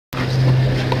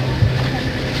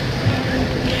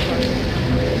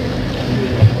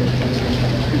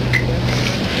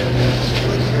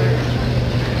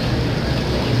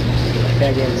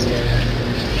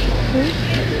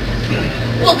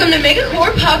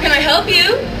How can I help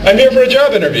you? I'm here for a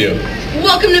job interview.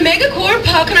 Welcome to Megacorp.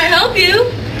 How can I help you?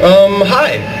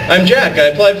 Hi. I'm Jack. I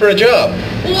applied for a job.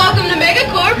 Welcome to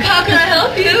Megacorp. How can I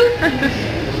help you?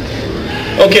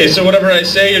 Okay, so whatever I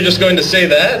say, you're just going to say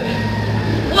that?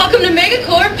 Welcome to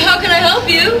Megacorp. How can I help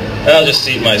you? I'll just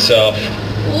seat myself.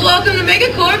 Welcome to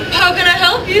Megacorp. How can I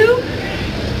help you?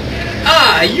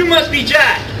 Ah, you must be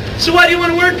Jack. So why do you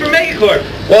want to work for Megacorp?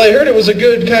 Well, I heard it was a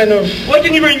good kind of... What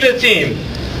can you bring to the team?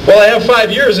 Well, I have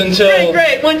 5 years until...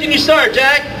 Great. When can you start,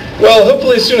 Jack? Well,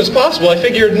 hopefully as soon as possible. I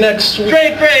figured next week...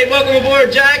 Great. Welcome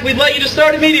aboard, Jack. We'd like you to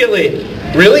start immediately.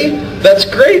 Really? That's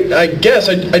great, I guess.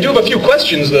 I do have a few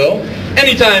questions, though.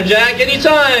 Anytime, Jack.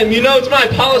 Anytime. You know it's my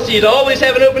policy to always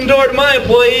have an open door to my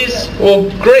employees. Well,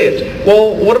 great.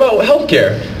 Well, what about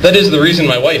healthcare? That is the reason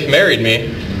my wife married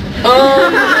me.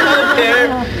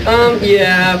 Healthcare?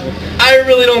 Yeah. I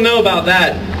really don't know about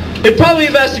that. It'd probably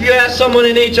be best if you asked someone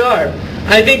in HR.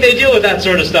 I think they deal with that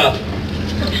sort of stuff.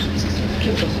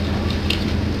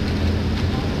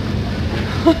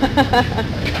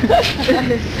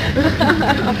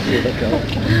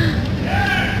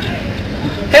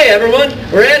 Hey everyone,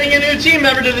 we're adding a new team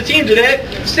member to the team today.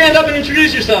 Stand up and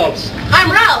introduce yourselves.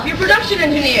 I'm Ralph, your production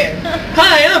engineer.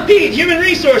 Hi, I'm Pete, Human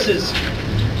Resources.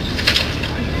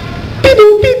 Beep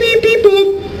boop, beep beep, beep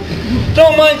boop.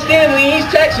 Don't mind Stanley, he's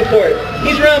tech support.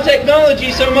 He's around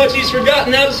technology so much he's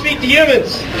forgotten how to speak to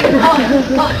humans.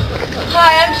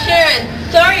 Hi, I'm Sharon.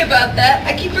 Sorry about that.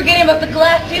 I keep forgetting about the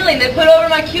glass ceiling they put over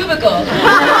my cubicle. Well,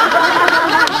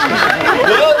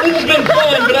 this has been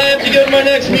fun, but I have to go to my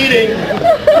next meeting.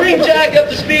 Bring Jack up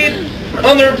to speed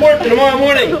on the report for tomorrow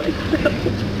morning.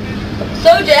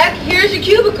 So, Jack, here's your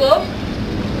cubicle.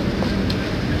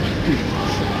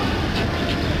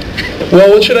 Well,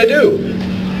 what should I do?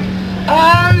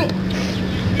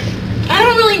 I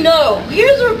don't really know.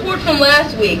 Here's a report from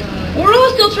last week. We're all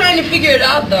still trying to figure it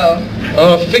out, though.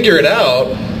 Figure it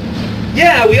out?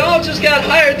 Yeah, we all just got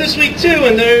hired this week, too,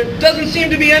 and there doesn't seem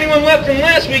to be anyone left from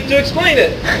last week to explain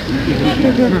it.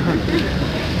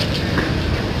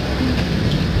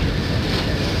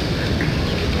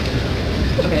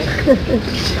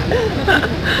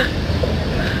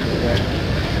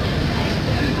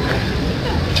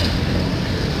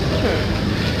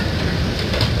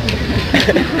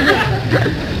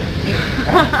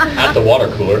 At the water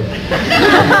cooler.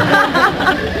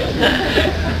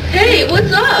 Hey,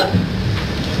 what's up?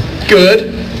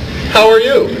 Good. How are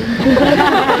you?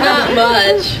 Not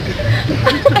much.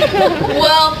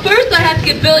 Well, first I have to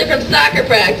get Billy from soccer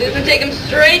practice and take him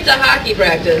straight to hockey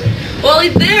practice. While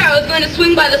he's there, I was going to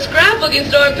swing by the scrapbooking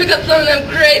store and pick up some of them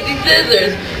crazy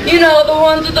scissors. You know, the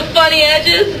ones with the funny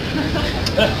edges?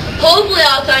 Hopefully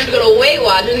I'll have time to go to Weight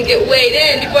Watchers and get weighed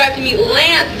in before I have to meet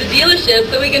Lance at the dealership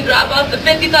so we can drop off the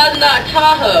 $50,000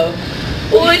 Tahoe.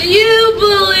 Would you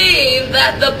believe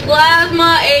that the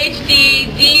Plasma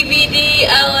HD, DVD,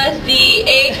 LSD,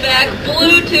 HVAC,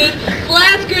 Bluetooth,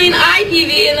 flat screen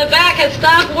ITV in the back has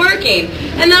stopped working?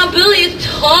 And now Billy is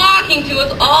talking to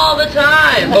us all the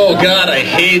time. Oh God, I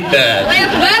hate that.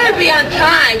 Lance better be on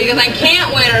time because I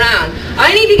can't wait around.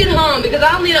 I need to get home because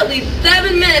I'll need at least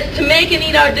 7 minutes to make and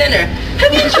eat our dinner.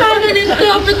 Have you tried that new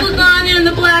Stouffer's lasagna in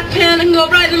the black pan and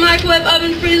go right in the microwave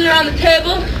oven freezer on the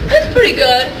table? It's pretty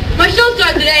good. My show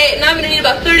starts at 8 and I'm going to need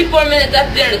about 34 minutes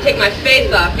after dinner to take my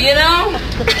face off, you know?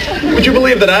 Would you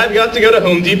believe that I've got to go to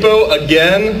Home Depot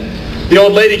again? The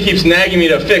old lady keeps nagging me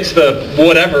to fix the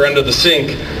whatever under the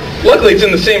sink. Luckily, it's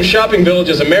in the same shopping village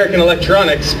as American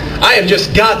Electronics. I have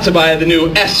just got to buy the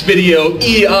new S-Video,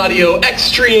 E-Audio,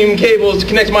 Extreme cables to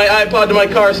connect my iPod to my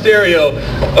car stereo.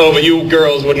 Oh, but you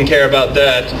girls wouldn't care about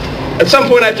that. At some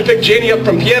point, I have to pick Janie up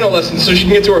from piano lessons so she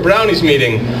can get to her brownies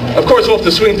meeting. Of course, we'll have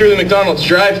to swing through the McDonald's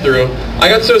drive-thru. I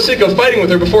got so sick of fighting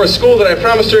with her before school that I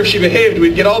promised her if she behaved,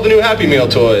 we'd get all the new Happy Meal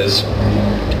toys.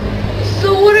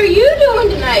 So what are you doing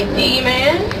tonight,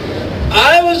 D-Man?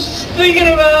 I was thinking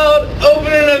about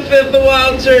opening a fifth of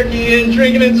wild turkey and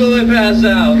drinking it until I pass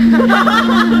out.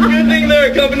 Good thing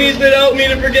there are companies that help me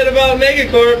to forget about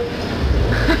Megacorp.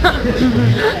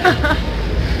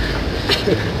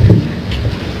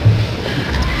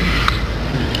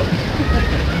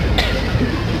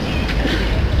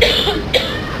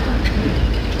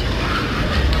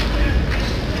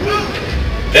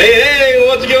 Hey,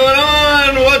 what's going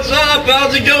on? What's up?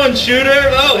 How's it going, Shooter?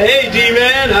 Oh, hey,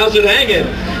 D-Man, how's it hanging?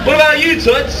 What about you,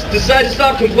 Toots? Decide to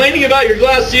stop complaining about your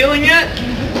glass ceiling yet?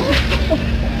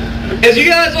 As you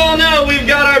guys all know, we've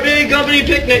got our big company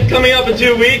picnic coming up in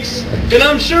 2 weeks, and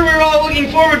I'm sure we're all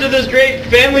looking forward to this great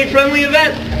family-friendly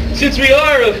event. Since we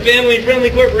are a family-friendly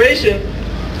corporation,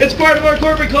 it's part of our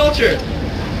corporate culture.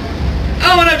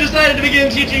 Oh, and I've decided to begin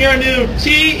teaching our new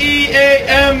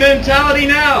TEAM mentality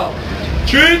now.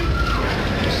 Truth,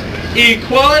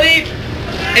 equality,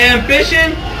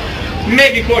 ambition,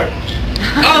 make it court.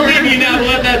 I'll leave you now to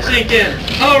let that sink in.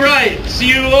 All right, see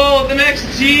you all at the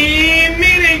next team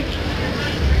meeting.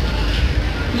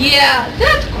 Yeah,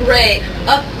 that's great.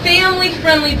 A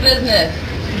family-friendly business.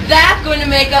 That's going to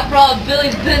make up for all of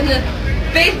Billy's business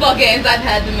baseball games I've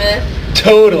had to miss.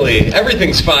 Totally.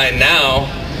 Everything's fine now.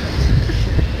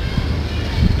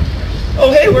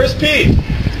 Oh, hey, where's Pete?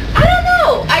 I don't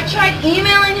know. I tried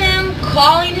emailing him,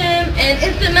 calling him, and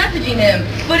instant messaging him,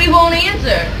 but he won't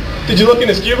answer. Did you look in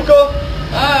his cubicle?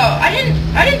 Oh, I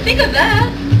didn't think of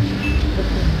that.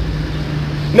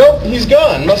 Nope, he's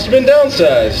gone. Must have been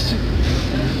downsized.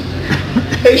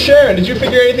 Hey, Sharon, did you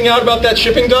figure anything out about that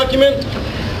shipping document?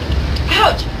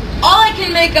 Ouch. All I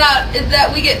can make out is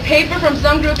that we get paper from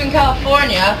some group in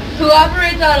California who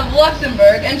operates out of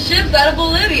Luxembourg and ships out of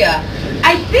Bolivia.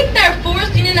 I think they're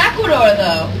foresting in Ecuador,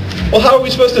 though. Well, how are we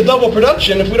supposed to double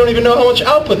production if we don't even know how much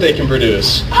output they can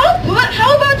produce? Output?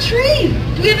 How about trees?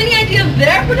 Do we have any idea of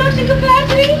their production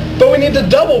capacity? But we need to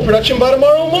double production by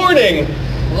tomorrow morning.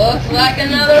 Looks like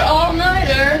another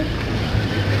all-nighter.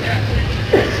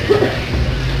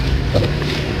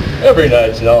 Every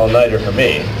night's an all-nighter for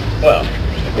me. Well,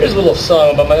 here's a little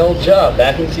song about my old job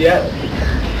back in Seattle.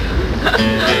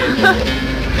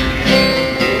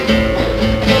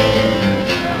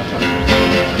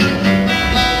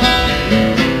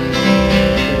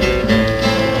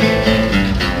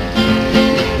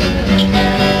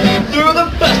 Through the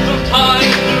best of times,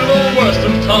 through the worst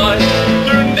of times,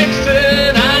 through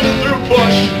Nixon and through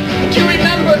Bush. Do you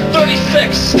remember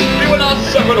 36? We went our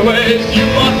separate ways. You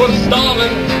fought for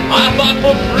Stalin, I fought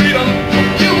for freedom.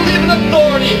 You believe in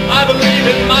authority, I believe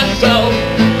in myself.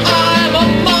 I'm a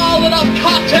Molotov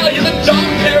cocktail, you're the Dom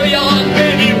Perignon.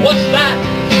 Baby, what's that?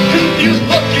 Confused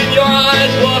look in your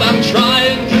eyes. What I'm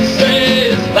trying to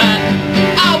say is that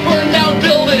I'll burn down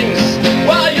buildings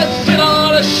while you sit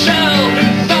on a shelf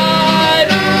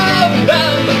inside of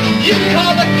them. You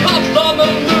call the cops on the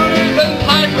looters and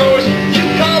pie throwers. You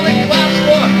call it class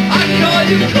war, I call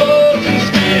you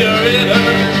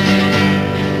co-conspirators.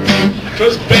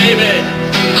 'Cause baby,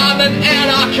 I'm an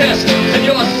anarchist and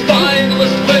you're a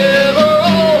spineless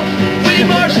liberal. We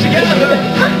march together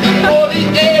for the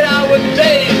 8-hour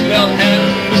days. They'll hand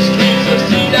the streets of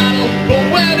Seattle. But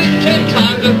when it came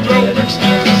time to throw bricks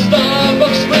through the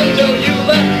Starbucks window, you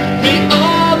left me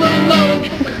all alone,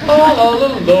 all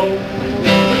alone.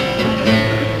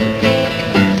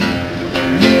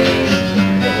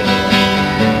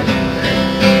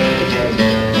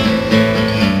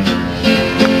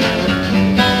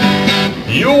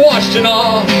 You watched in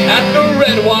awe at the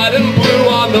red, white, and blue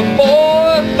on the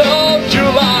 4th of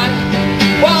July.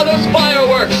 While those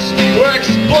fireworks were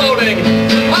exploding,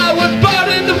 I was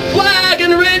burning the flag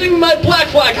and raising my black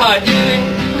flag high, eating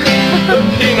the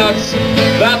peanuts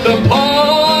that the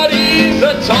parties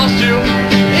had tossed you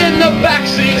in the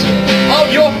backseat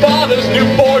of your father's new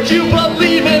Ford. You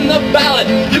believe in the ballot,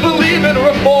 you believe in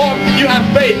reform, you have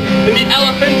faith in the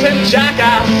elephant and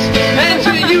jackass, and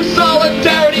to you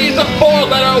solidarity's a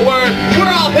 4-letter word. We're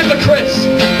all hypocrites,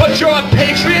 but you're a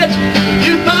patriot.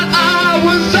 You thought I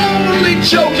was only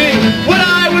joking when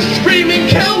I was screaming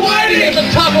 "Kill Whitey" at the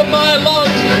top of my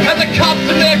lungs, and the cops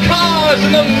in their cars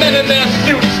and the men in their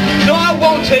suits. No, I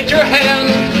won't take your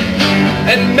hand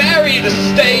and marry the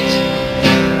state.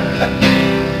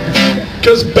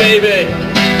 'Cause baby,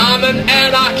 I'm an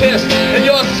anarchist and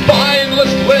you're a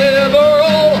spineless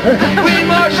liberal. We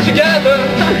march together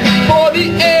for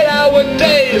the 8-hour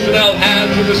days and held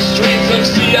hands in the streets of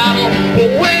Seattle. But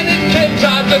when it came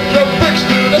time to throw bricks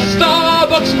through the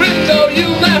Starbucks window, you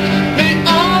left me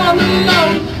all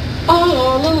alone,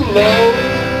 all alone.